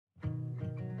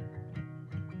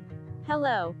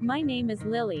Hello, my name is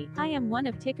Lily. I am one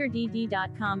of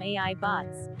TickerDD.com AI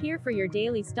bots, here for your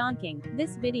daily stonking.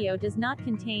 This video does not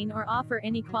contain or offer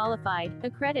any qualified,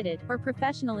 accredited, or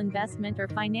professional investment or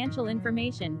financial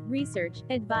information, research,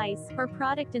 advice, or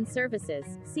product and services.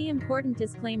 See important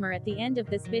disclaimer at the end of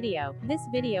this video. This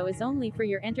video is only for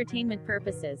your entertainment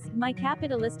purposes. My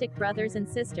capitalistic brothers and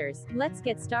sisters, let's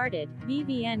get started.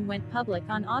 BVN went public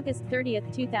on August 30,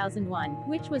 2001,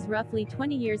 which was roughly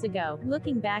 20 years ago.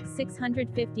 Looking back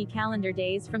 650 calendar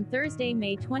days from Thursday,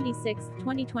 May 26,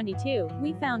 2022,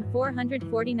 we found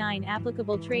 449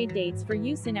 applicable trade dates for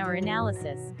use in our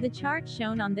analysis. The chart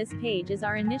shown on this page is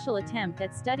our initial attempt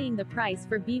at studying the price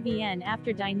for BVN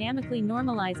after dynamically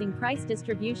normalizing price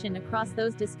distribution across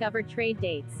those discovered trade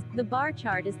dates. The bar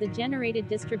chart is the generated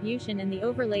distribution and the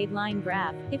overlaid line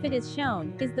graph, if it is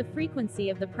shown, is the frequency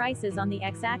of the prices on the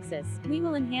x-axis. We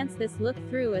will enhance this look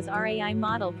through as our AI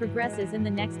model progresses in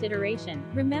the next iteration.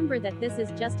 Remember that this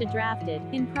is just a drafted,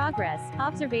 in progress,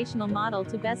 observational model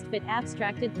to best fit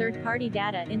abstracted third-party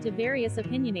data into various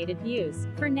opinionated views.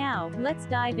 For now, let's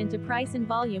dive into price and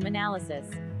volume analysis.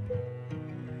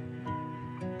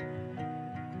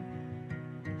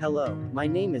 Hello, my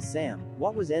name is Sam.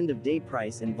 What was end-of-day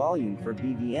price and volume for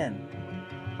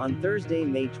BVN? On Thursday,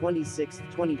 May 26,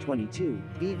 2022,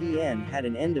 BVN had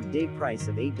an end-of-day price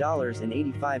of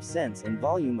 $8.85 and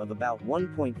volume of about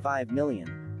 1.5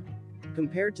 million.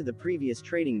 Compared to the previous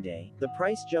trading day, the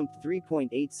price jumped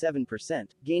 3.87%,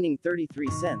 gaining 33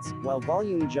 cents, while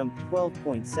volume jumped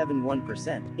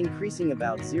 12.71%, increasing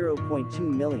about 0.2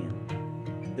 million.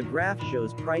 The graph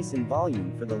shows price and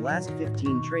volume for the last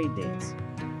 15 trade dates.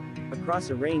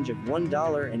 Across a range of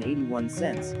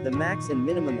 $1.81, the max and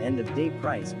minimum end-of-day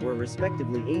price were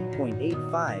respectively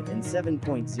 8.85 and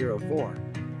 7.04.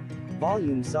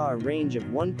 Volume saw a range of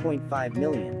 1.5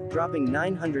 million, dropping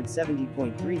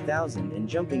 970.3 thousand and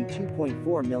jumping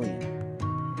 2.4 million.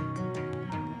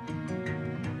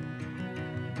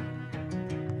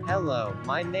 Hello,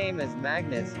 my name is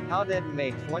Magnus. How did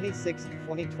May 26,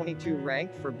 2022 rank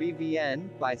for BVN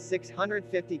by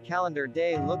 650 calendar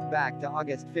day? Look back to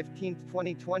August 15,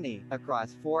 2020,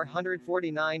 across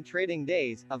 449 trading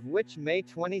days, of which May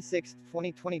 26,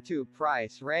 2022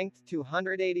 price ranked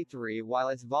 283 while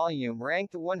its volume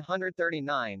ranked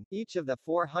 139. Each of the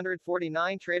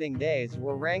 449 trading days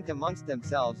were ranked amongst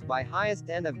themselves by highest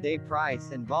end-of-day price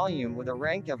and volume, with a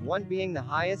rank of 1 being the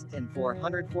highest and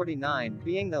 449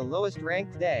 being the lowest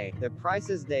ranked day. The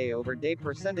price's day-over-day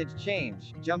percentage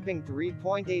change, jumping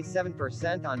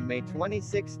 3.87% on May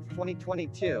 26,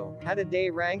 2022, had a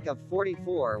day rank of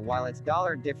 44, while its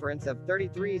dollar difference of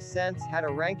 33 cents had a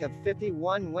rank of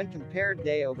 51 when compared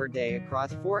day-over-day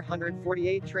across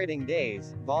 448 trading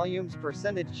days. Volume's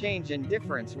percentage change and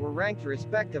difference were ranked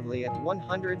respectively at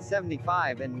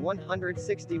 175 and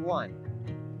 161.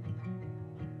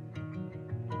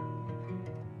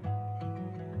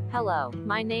 Hello,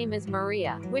 my name is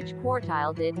Maria. Which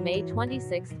quartile did May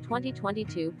 26,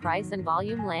 2022 price and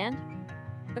volume land?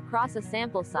 Across a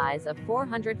sample size of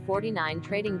 449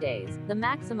 trading days, the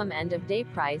maximum end-of-day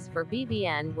price for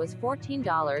BVN was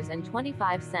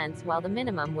 $14.25 while the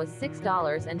minimum was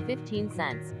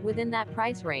 $6.15. Within that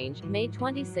price range, May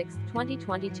 26,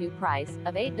 2022 price,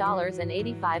 of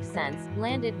 $8.85,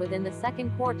 landed within the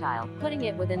second quartile, putting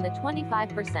it within the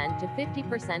 25% to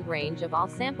 50% range of all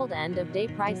sampled end-of-day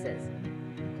prices.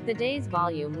 The day's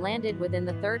volume landed within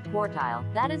the third quartile,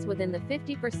 that is within the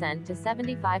 50% to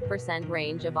 75%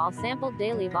 range of all sampled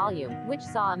daily volume, which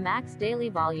saw a max daily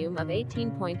volume of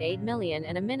 18.8 million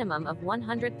and a minimum of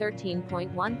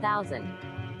 113.1 thousand.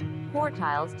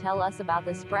 Quartiles tell us about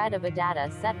the spread of a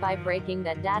data set by breaking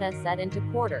that data set into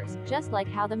quarters, just like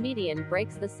how the median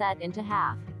breaks the set into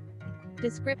half.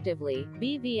 Descriptively,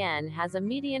 BVN has a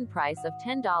median price of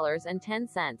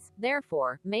 $10.10.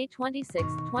 Therefore, May 26,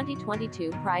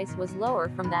 2022 price was lower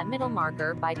from that middle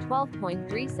marker by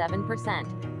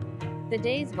 12.37%. The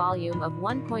day's volume of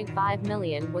 1.5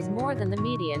 million was more than the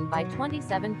median by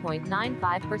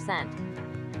 27.95%.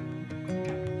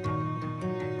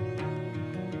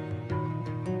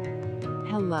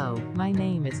 Hello, my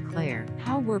name is Claire.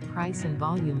 How were price and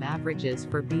volume averages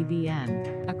for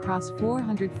BVN? Across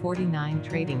 449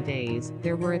 trading days,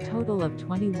 there were a total of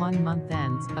 21 month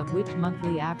ends, of which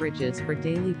monthly averages for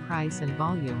daily price and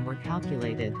volume were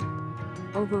calculated.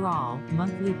 Overall,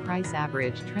 monthly price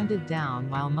average trended down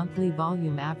while monthly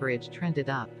volume average trended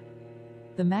up.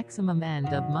 The maximum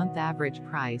end-of-month average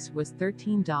price was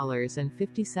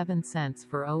 $13.57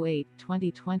 for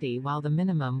 08/2020 while the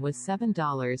minimum was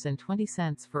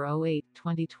 $7.20 for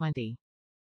 08/2020.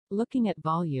 Looking at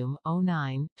volume,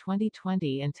 09,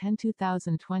 2020 and 10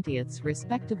 2020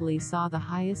 respectively saw the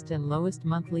highest and lowest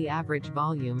monthly average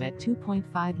volume at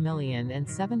 2.5 million and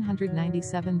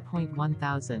 797.1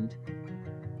 thousand.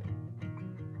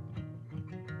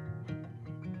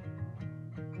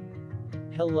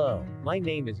 Hello, my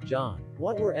name is John.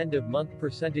 What were end-of-month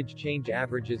percentage change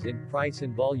averages in price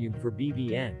and volume for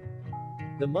BVN?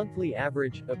 The monthly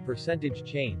average of percentage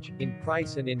change, in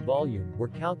price and in volume, were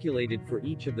calculated for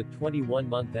each of the 21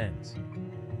 month ends.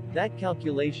 That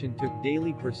calculation took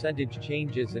daily percentage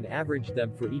changes and averaged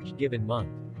them for each given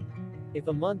month. If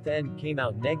a month end came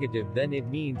out negative, then it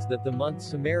means that the month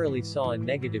summarily saw a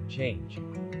negative change.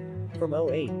 From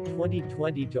 08,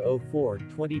 2020 to 04,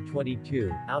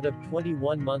 2022, out of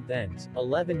 21 month ends,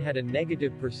 11 had a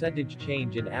negative percentage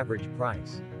change in average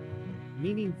price.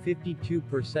 Meaning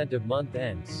 52% of month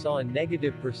ends saw a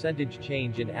negative percentage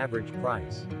change in average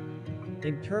price.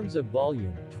 In terms of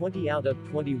volume, 20 out of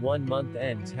 21 month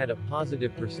ends had a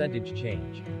positive percentage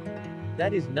change.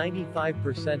 That is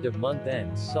 95% of month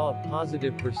ends saw a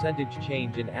positive percentage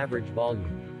change in average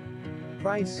volume.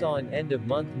 Price saw an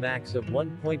end-of-month max of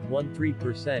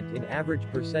 1.13% in average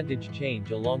percentage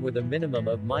change along with a minimum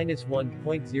of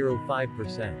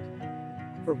 -1.05%.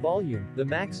 For volume, the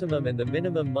maximum and the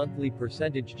minimum monthly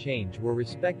percentage change were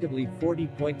respectively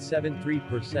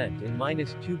 40.73% and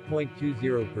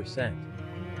 -2.20%.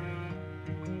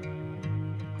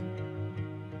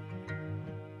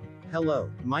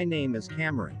 Hello, my name is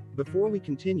Cameron. Before we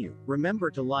continue,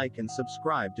 remember to like and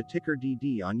subscribe to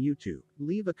TickerDD on YouTube.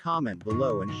 Leave a comment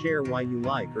below and share why you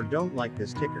like or don't like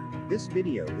this ticker. This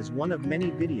video is one of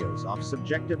many videos off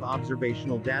subjective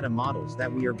observational data models that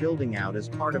we are building out as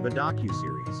part of a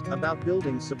docu-series about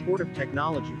building supportive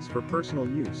technologies for personal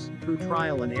use, through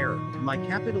trial and error. My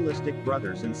capitalistic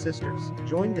brothers and sisters,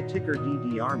 join the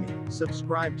TickerDD army.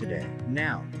 Subscribe today.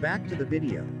 Now, back to the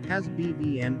video. Has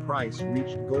BVN price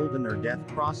reached golden or death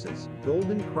crosses?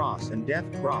 Golden cross and death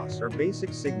cross are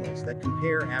basic signals that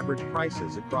compare average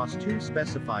prices across two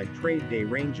specified trade day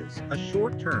ranges, a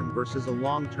short-term versus a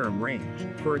long-term range.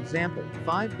 For example,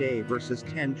 5-day versus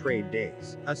 10 trade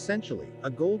days. Essentially, a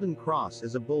golden cross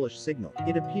is a bullish signal.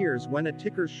 It appears when a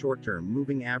ticker's short-term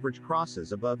moving average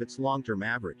crosses above its long-term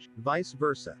average. Vice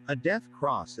versa, a death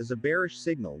cross is a bearish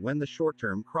signal when the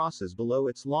short-term crosses below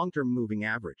its long-term moving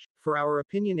average. For our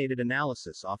opinionated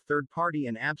analysis of third-party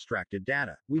and abstracted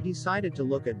data, we decided to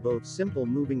look at both simple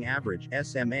moving average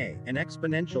 (SMA) and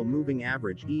exponential moving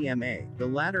average (EMA). The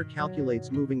latter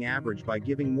calculates moving average by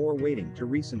giving more weighting to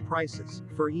recent prices.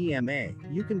 For EMA,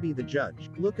 you can be the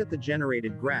judge. Look at the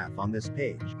generated graph on this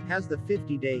page. Has the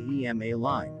 50-day EMA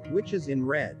line, which is in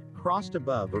red, crossed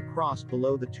above or crossed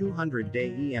below the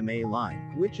 200-day EMA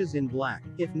line, which is in black.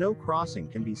 If no crossing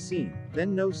can be seen,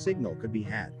 then no signal could be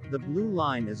had. The blue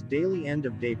line is daily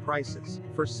end-of-day prices.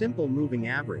 For simple moving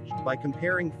average, by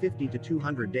comparing 50 to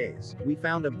 200 days, we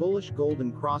found a bullish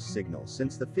golden cross signal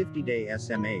since the 50-day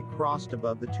SMA crossed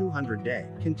above the 200-day.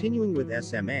 Continuing with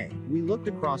SMA, we looked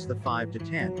across the 5 to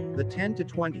 10, the 10 to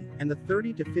 20, and the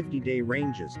 30 to 50-day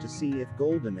ranges to see if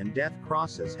golden and death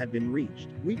crosses had been reached.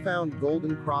 We found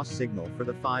golden cross signal for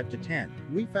the 5 to 10.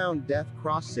 We found death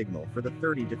cross signal for the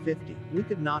 30 to 50. We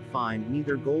could not find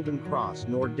neither golden cross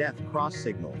nor death cross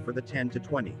signal for the 10 to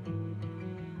 20.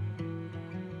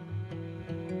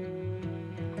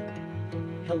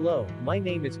 Hello, my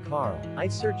name is Carl. I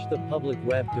searched the public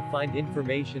web to find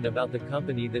information about the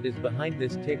company that is behind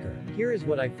this ticker. Here is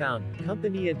what I found.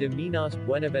 Compañía de Minas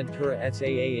Buenaventura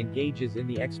SAA engages in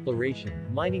the exploration,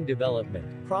 mining development,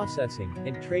 processing,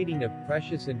 and trading of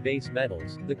precious and base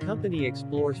metals. The company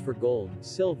explores for gold,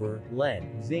 silver, lead,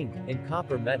 zinc, and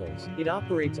copper metals. It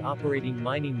operates operating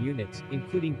mining units,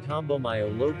 including Tambomayo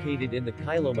located in the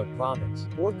Quiloma province,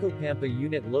 Orcopampa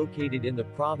unit located in the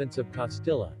province of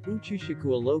Castilla,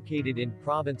 Uchuchacua located in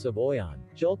province of Oyan,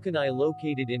 Julcanay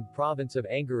located in province of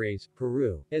Angeres,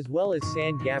 Peru, as well as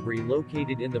San Gabri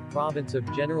located in the province of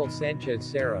General Sanchez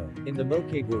Cerro, in the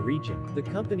Moquegua region. The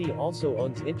company also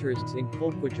owns interests in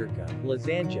Colquichurca, La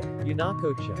Zanja,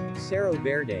 Yunacocha, Cerro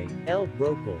Verde, El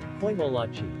Brocal,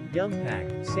 Coimolache,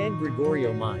 Yumpac, San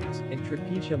Gregorio Mines, and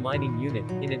Trapiche Mining Unit.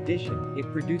 In addition,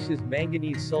 it produces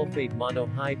manganese sulfate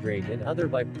monohydrate and other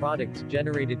byproducts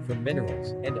generated from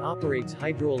minerals, and operates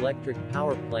hydroelectric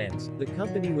power plants. The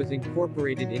company was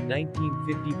incorporated in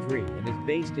 1953 and is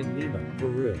based in Lima,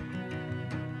 Peru.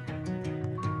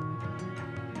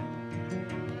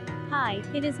 Hi,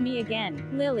 it is me again,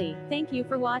 Lily. Thank you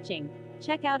for watching.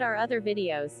 Check out our other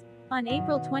videos. On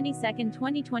April 22,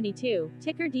 2022,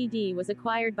 TickerDD was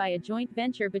acquired by a joint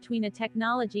venture between a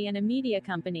technology and a media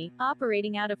company,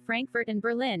 operating out of Frankfurt and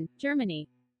Berlin, Germany.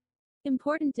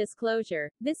 Important disclosure: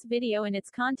 this video and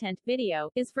its content video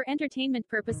is for entertainment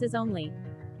purposes only.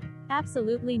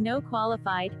 Absolutely no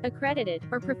qualified, accredited,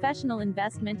 or professional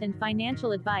investment and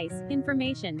financial advice,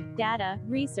 information, data,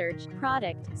 research,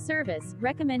 product, service,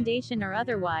 recommendation or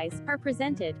otherwise, are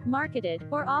presented, marketed,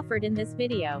 or offered in this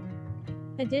video.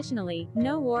 Additionally,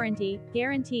 no warranty,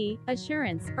 guarantee,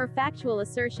 assurance, or factual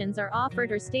assertions are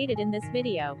offered or stated in this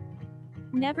video.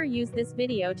 Never use this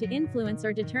video to influence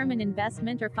or determine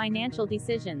investment or financial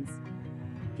decisions.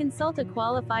 Consult a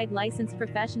qualified licensed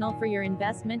professional for your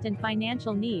investment and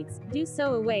financial needs. Do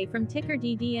so away from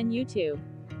TickerDD and YouTube.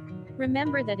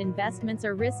 Remember that investments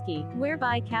are risky,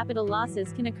 whereby capital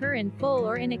losses can occur in full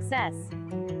or in excess.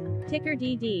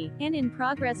 TickerDD, an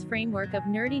in-progress framework of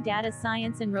nerdy data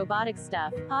science and robotics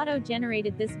stuff,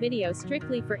 auto-generated this video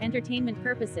strictly for entertainment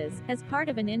purposes, as part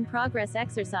of an in-progress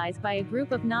exercise by a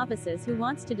group of novices who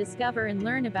wants to discover and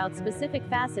learn about specific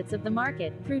facets of the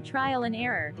market, through trial and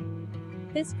error.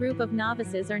 This group of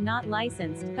novices are not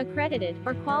licensed, accredited,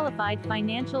 or qualified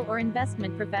financial or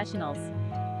investment professionals.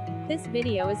 This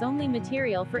video is only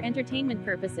material for entertainment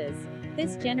purposes.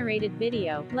 This generated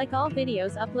video, like all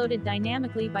videos uploaded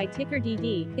dynamically by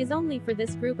TickerDD, is only for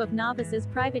this group of novices'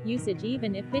 private usage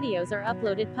even if videos are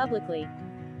uploaded publicly.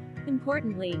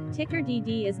 Importantly,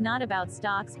 TickerDD is not about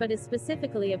stocks but is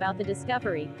specifically about the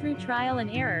discovery, through trial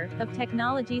and error, of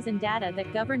technologies and data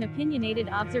that govern opinionated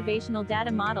observational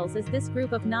data models as this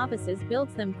group of novices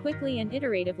builds them quickly and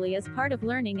iteratively as part of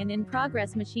learning and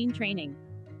in-progress machine training.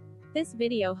 This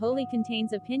video wholly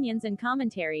contains opinions and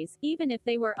commentaries, even if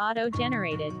they were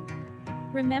auto-generated.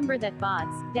 Remember that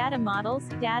bots, data models,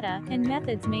 data, and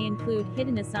methods may include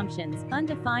hidden assumptions,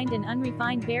 undefined and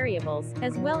unrefined variables,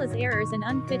 as well as errors and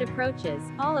unfit approaches,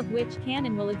 all of which can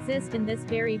and will exist in this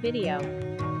very video.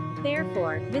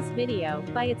 Therefore, this video,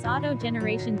 by its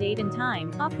auto-generation date and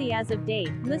time, off the as-of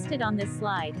date, listed on this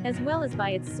slide, as well as by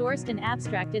its sourced and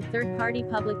abstracted third-party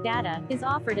public data, is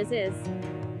offered as is.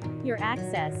 Your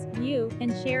access, view,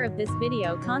 and share of this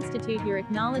video constitute your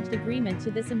acknowledged agreement to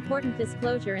this important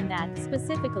disclosure and that,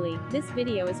 specifically, this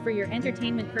video is for your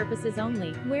entertainment purposes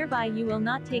only, whereby you will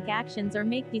not take actions or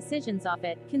make decisions off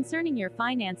it, concerning your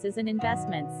finances and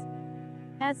investments.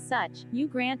 As such, you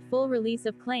grant full release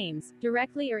of claims,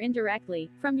 directly or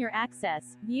indirectly, from your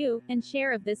access, view, and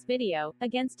share of this video,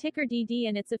 against TickerDD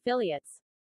and its affiliates.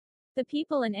 The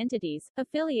people and entities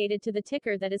affiliated to the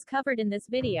ticker that is covered in this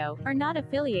video are not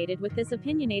affiliated with this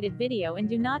opinionated video and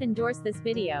do not endorse this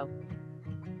video.